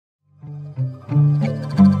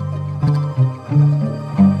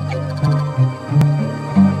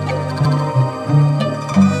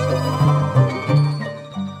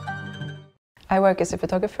work as a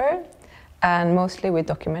photographer, and mostly with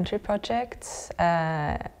documentary projects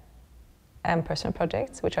and personal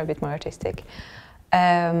projects, which are a bit more artistic.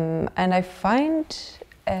 And I find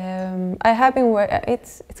I have been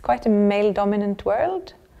it's quite a male-dominant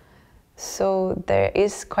world, so there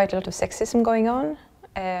is quite a lot of sexism going on,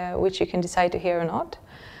 which you can decide to hear or not.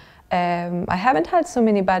 I haven't had so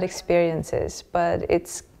many bad experiences, but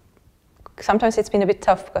sometimes it's been a bit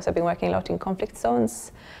tough because I've been working a lot in conflict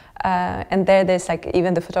zones, and there's like,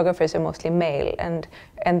 even the photographers are mostly male, and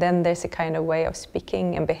then there's a kind of way of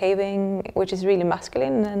speaking and behaving which is really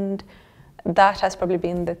masculine, and that has probably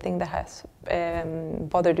been the thing that has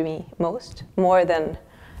bothered me most, more than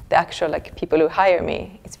the actual like people who hire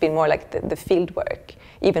me. It's been more like the field work,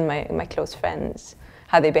 even my close friends,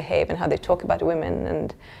 how they behave and how they talk about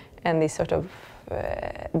women, and this sort of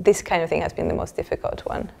this kind of thing has been the most difficult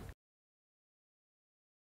one.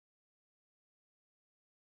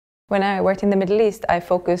 When I worked in the Middle East, I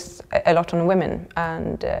focused a lot on women,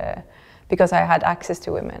 and because I had access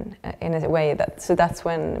to women in a way so that's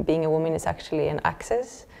when being a woman is actually an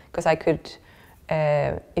access, because I could,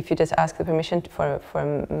 if you just ask the permission for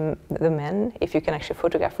the men, if you can actually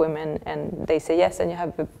photograph women and they say yes, then you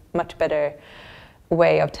have a much better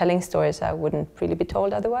way of telling stories that wouldn't really be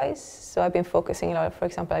told otherwise. So I've been focusing a lot, for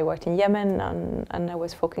example, I worked in Yemen, and I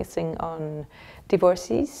was focusing on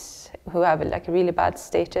divorcees who have like a really bad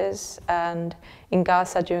status, and in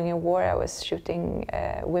Gaza during a war I was shooting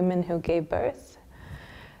women who gave birth.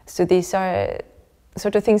 So these are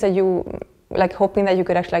sort of things that you, like hoping that you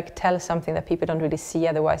could actually like tell something that people don't really see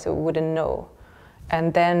otherwise or wouldn't know.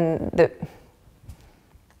 And then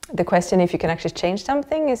the question if you can actually change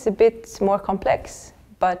something is a bit more complex,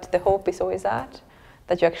 but the hope is always that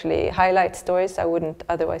you actually highlight stories that wouldn't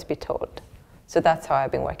otherwise be told. So that's how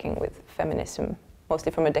I've been working with feminism,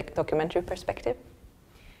 mostly from a documentary perspective.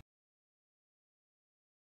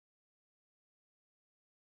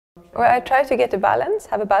 Well, I try to get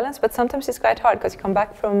have a balance, but sometimes it's quite hard because you come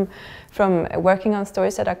back from working on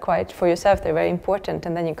stories that are quite, for yourself, they're very important,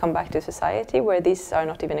 and then you come back to society where these are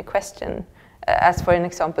not even a question. As for an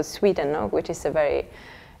example, Sweden, no? Which is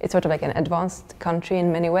it's sort of like an advanced country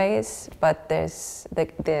in many ways, but there's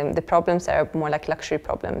the problems are more like luxury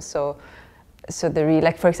problems. So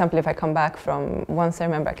like, for example, if I come back once I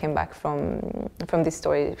remember I came back from this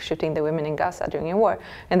story shooting the women in Gaza during a war,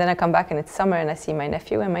 and then I come back and it's summer and I see my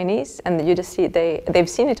nephew and my niece, and you just see they've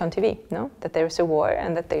seen it on TV, no? That there's a war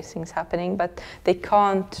and that there's things happening, but they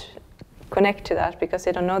can't connect to that because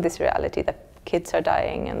they don't know this reality that kids are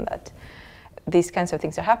dying and that these kinds of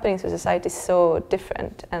things are happening. So society is so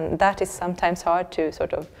different, and that is sometimes hard to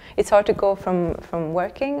it's hard to go from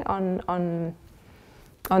working on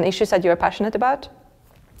issues that you're passionate about,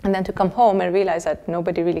 and then to come home and realize that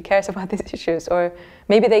nobody really cares about these issues, or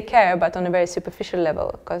maybe they care but on a very superficial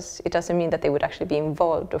level, because it doesn't mean that they would actually be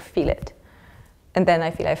involved or feel it. And then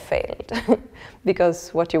I feel I failed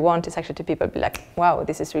because what you want is actually to people be like, wow,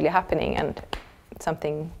 this is really happening and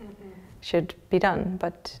something should be done,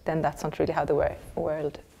 but then that's not really how the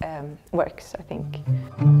world works, I think.